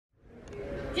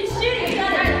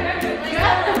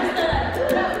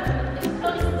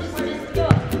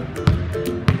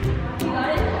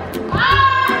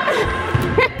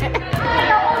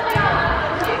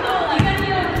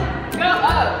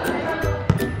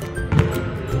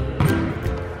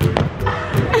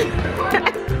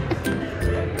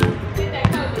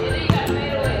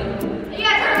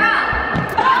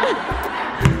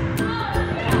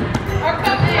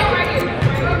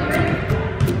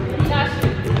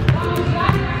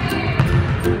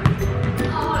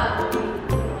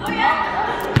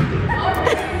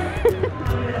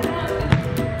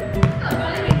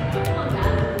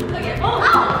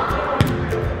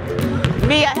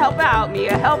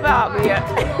help out, man.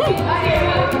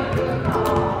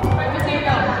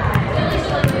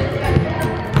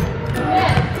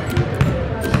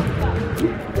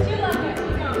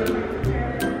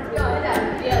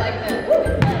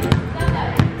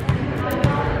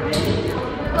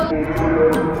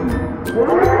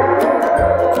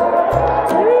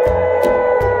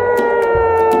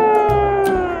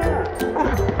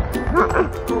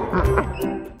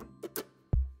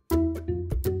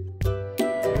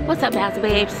 What's up, Bazzle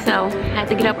babes? So, I had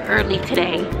to get up early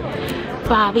today.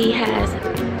 Bobby has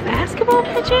basketball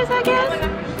pitches, I guess?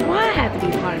 Why I have to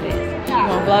be part of this? You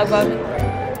wanna vlog, Bobby?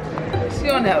 She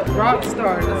on that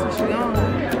Rockstar, that's what she on.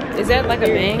 Is that like a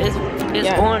thing? It's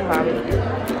on, Bobby.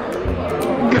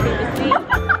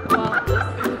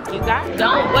 You got it.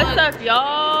 What's up,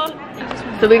 y'all?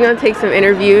 So we're gonna take some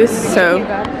interviews, so.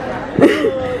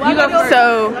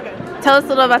 So, tell us a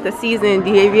little about the season,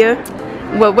 Diavia.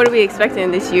 What are we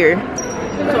expecting this year?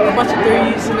 So a bunch of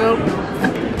threes, you know.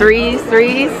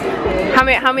 Threes? How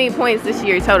many points this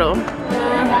year total?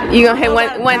 You gonna hit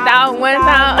 1,000?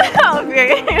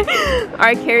 Okay.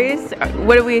 Alright, Carius,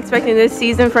 what are we expecting this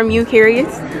season from you,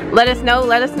 Carius? Let us know.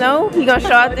 You gonna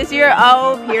show out this year?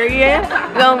 Oh, period.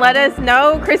 You gonna let us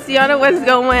know? Christiana, what's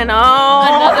going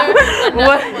on? Another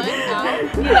one.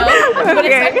 You know, but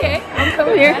okay. It's okay. I'm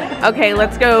coming here. Okay,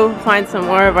 let's go find some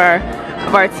more of our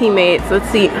teammates. Let's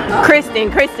see. Kristen.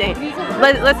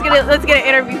 Let's get an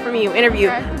interview from you.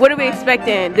 What are we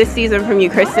expecting this season from you,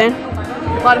 Kristen?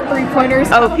 A lot of 3-pointers.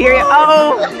 Oh, period.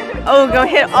 Oh, gonna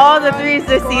hit all the threes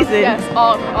this season. Yes,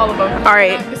 all of them. All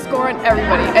right. I'm scoring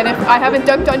everybody. And if I haven't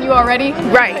dunked on you already,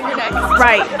 Right. you're next.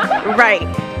 Right.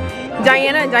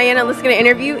 Diana, let's get an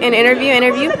interview.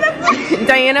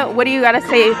 Diana, what do you gotta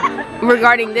say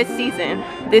regarding this season?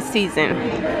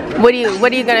 What are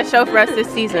you gonna show for us this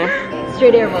season?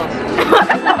 Straight air balls.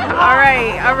 All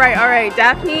right.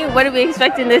 Daphne, what are we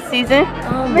expecting this season?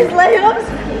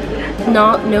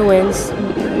 No wins.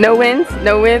 No wins.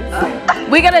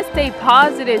 We gotta stay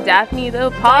positive, Daphne. Though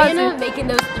positive. Making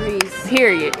those threes.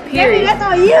 Period. That's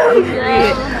all you.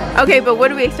 Period. Okay, but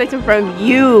what are we expecting from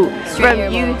you?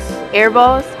 Air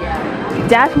balls. Yeah.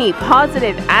 Daphne,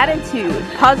 positive attitude.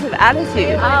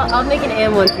 I'll make an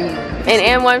and one for you.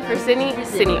 And one for Sydney.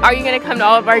 Are you gonna come to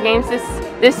all of our games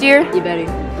this year? You better.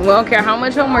 We don't care how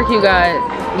much homework you got.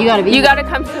 You gotta be. You gotta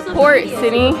come support,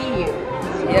 Sydney.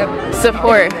 Yep.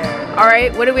 Support. All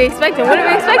right. What are we expecting?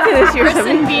 This year?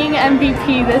 Kristen being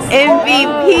MVP this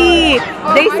MVP.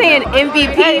 They saying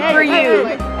MVP for you.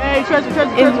 Hey,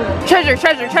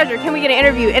 Treasure. Can we get an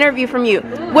interview from you?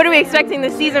 What are we expecting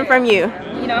this season from you?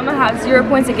 You know, I'm gonna have 0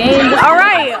 points a game. All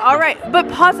right. But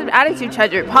positive attitude,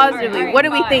 Treasure. Positively. All right, what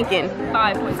are we thinking?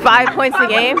 5 points. 5 points a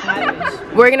game.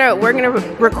 We're gonna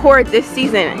record this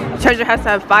season. Treasure has to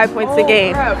have 5 points a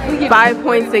game. 5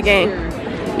 points a game.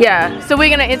 Yeah. So we're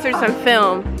gonna insert some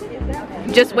film.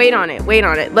 Just wait on it.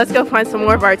 Let's go find some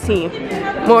more of our team.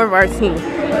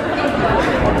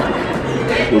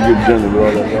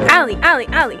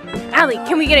 Allie,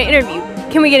 can we get an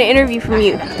interview from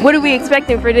you? What are we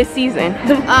expecting for this season?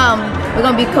 We're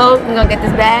gonna be cold. We're gonna get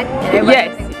this bag.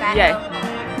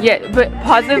 Yeah, but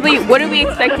positively, what are we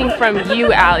expecting from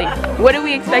you, Allie? What are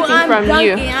we expecting from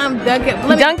you? I'm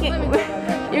dunking.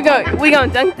 We gonna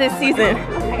dunk this season.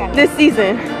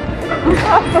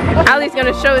 Allie's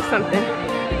gonna show us something.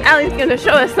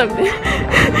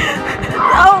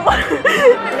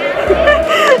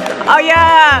 Oh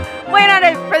yeah! Wait on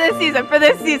it for this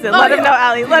season. Let him know,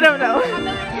 Allie. Let him know.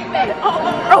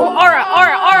 Oh, Aura.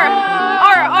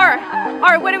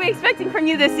 What are we expecting from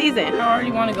you this season? I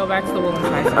already want to go back to the women's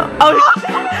high school. Oh,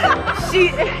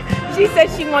 she said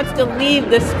she wants to leave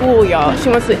the school, y'all. She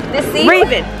wants to. This season?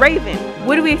 Raven.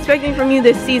 What are we expecting from you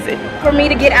this season? For me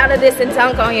to get out of this and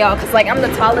dunk on y'all, cause like I'm the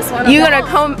tallest one. You're gonna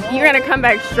come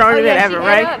back stronger than ever,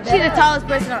 right? She's the tallest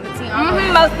person on the team.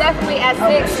 Most definitely at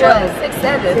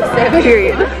 6'7".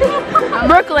 Period.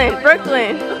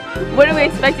 Brooklyn. What are we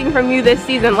expecting from you this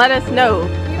season? Let us know.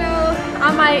 You know,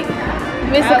 I might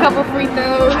miss a couple free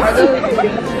throws.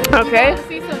 Okay.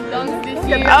 See some dunks this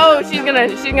year. Oh, she's gonna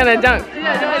dunk.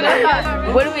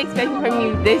 What are we expecting from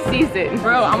you this season?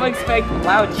 Bro, I'm gonna expect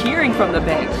loud cheering from the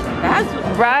bench. That's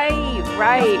right.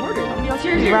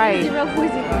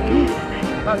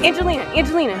 Angelina.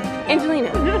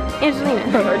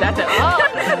 That's it.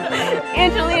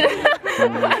 Angelina.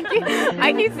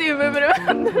 I keep seeing you moving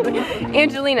around.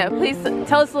 Angelina, please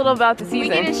tell us a little about the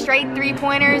season. We get straight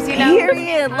 3-pointers, you know.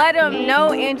 Period. Let them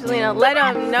know, Angelina. Let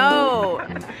them know.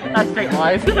 That's straight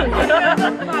lies.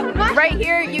 Right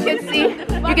here, you can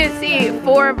see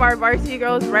 4 of our varsity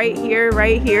girls right here,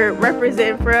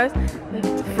 represent for us.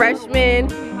 freshmen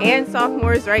and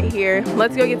sophomores right here.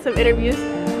 Let's go get some interviews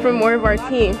from more of our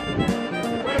team.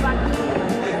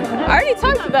 I already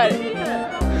talked about it.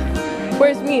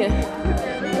 Where's Mia?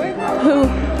 Who?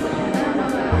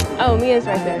 Oh, Mia's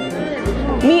right there.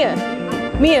 Mia.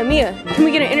 Can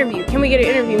we get an interview?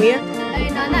 Mia? Hey,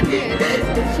 no, not Mia.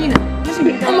 It's Sheena.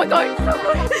 Oh my god.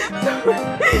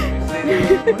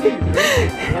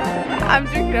 I'm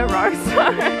drinking a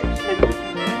Rockstar.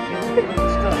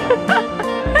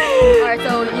 Alright,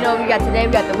 so, you know, we got the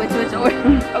which or.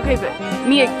 Okay, but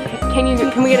Mia, can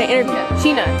we get an interview?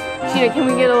 Sheena, can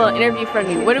we get a little interview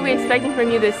from you? What are we expecting from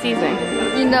you this season?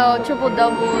 You know, triple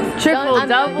doubles.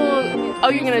 Oh,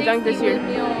 you're gonna dunk this year?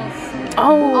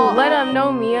 Oh, let them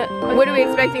know, Mia. What are we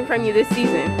expecting from you this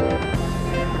season?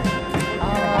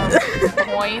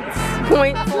 Points.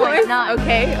 Points.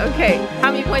 Okay.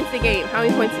 How many points a game?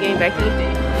 Becky?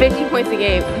 50 points a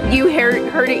game. You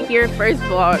heard it here first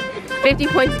vlog. 50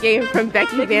 points a game from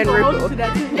Becky Van Rippel.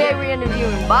 Today we're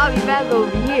interviewing Bobby Bazzle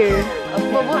over here.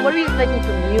 What are we expecting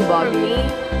from you, Bobby? From me?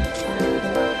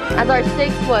 As our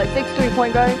 6'3"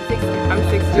 point guard? I'm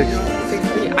 6'3".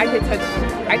 I can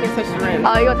touch the rim.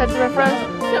 Oh, you gonna touch the rim for us?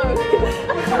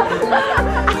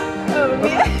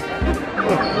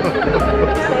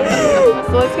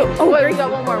 So let's go. Oh, wait, we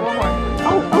got one more.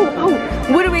 Oh.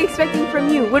 What are we expecting from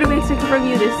you?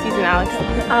 This season, Alex?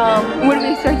 What are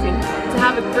we expecting? To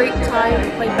have a great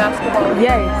time playing basketball.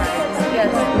 Yes.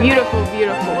 Beautiful.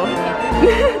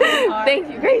 Thank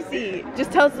you, Gracie.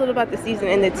 Just tell us a little about the season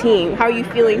and the team. How are you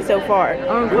feeling so far?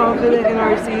 I'm confident in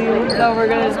our team that we're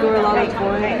gonna score a lot of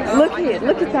points. Look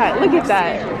at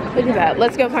that.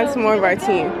 Let's go find some more of our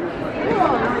team.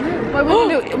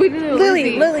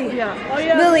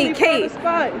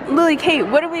 Lily, Kate,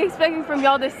 what are we expecting from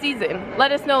y'all this season?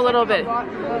 Let us know a little bit.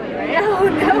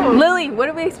 Lily, what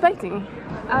are we expecting?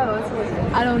 I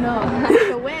don't know.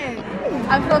 To win.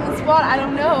 I put on the spot. I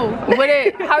don't know.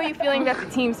 How are you feeling about the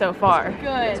team so far?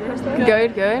 Good.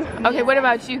 Good. Okay, what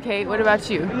about you, Kate? What about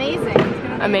you? Amazing.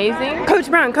 Coach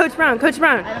Brown. Oh, Coach Brown.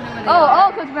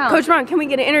 Coach Brown, can we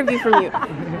get an interview from you?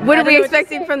 What are we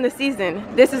expecting from the season?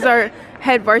 This is our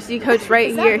head varsity coach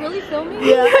right here. Is that really filming?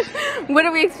 Yeah. What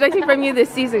are we expecting from you this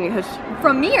season, Coach?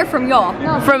 From me or from y'all?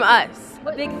 No. From us.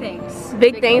 Big things.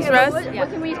 Big things for us? What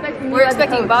can we expect from you? We're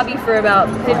expecting Bobby for about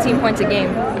 15 points a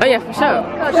game. Oh yeah, for sure.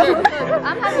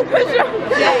 I'm having pressure.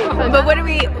 But what are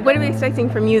we expecting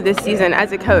from you this season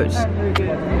as a coach?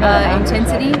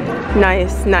 Intensity.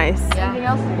 Nice. Anything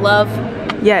else? Love.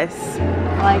 Yes.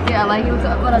 I like it. What's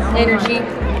up? What else?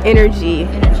 Energy.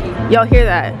 Y'all hear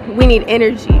that? We need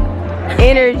energy.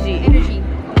 Period. Period.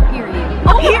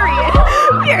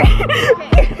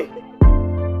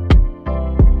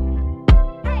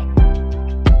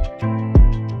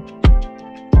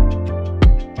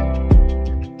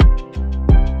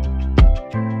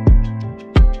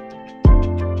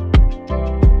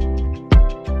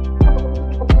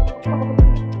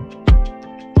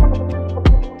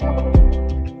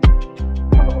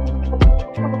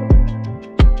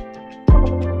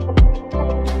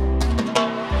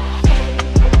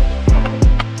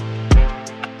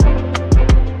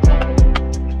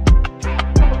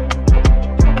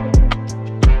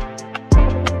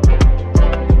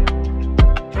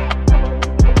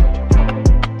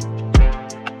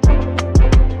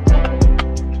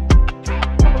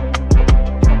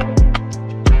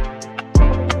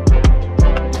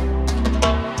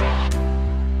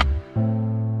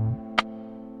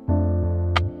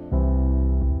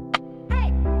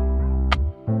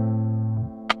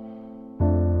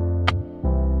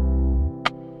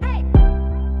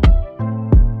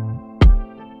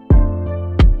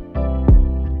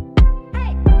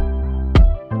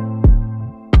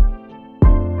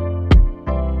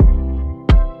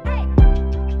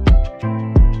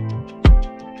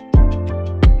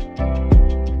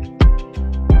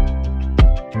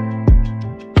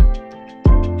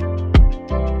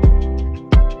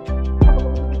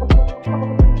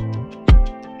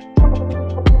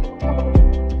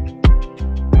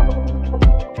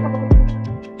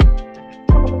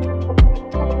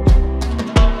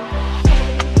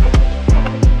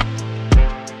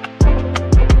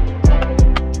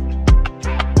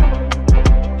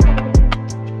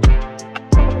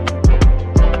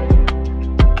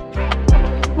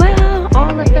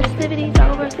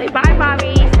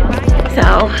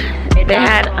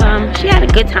 She had a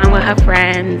good time with her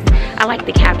friends. I like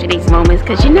to capture these moments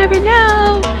because you never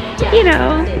know. You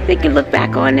know, they can look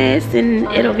back on this and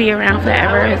it'll be around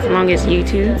forever as long as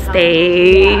YouTube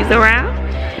stays around.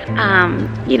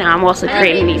 You know, I'm also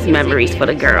creating these memories for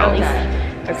the girls.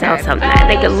 So something that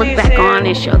they can look back on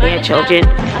and show their children.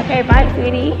 Okay, bye,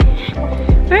 sweetie.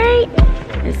 right?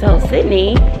 And so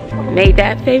Sydney made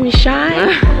that famous shot.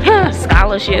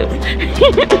 Scholarships.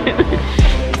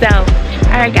 So,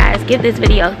 alright guys, give this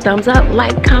video a thumbs up,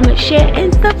 like, comment, share,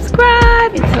 and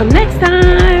subscribe. Until next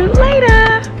time,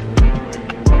 later.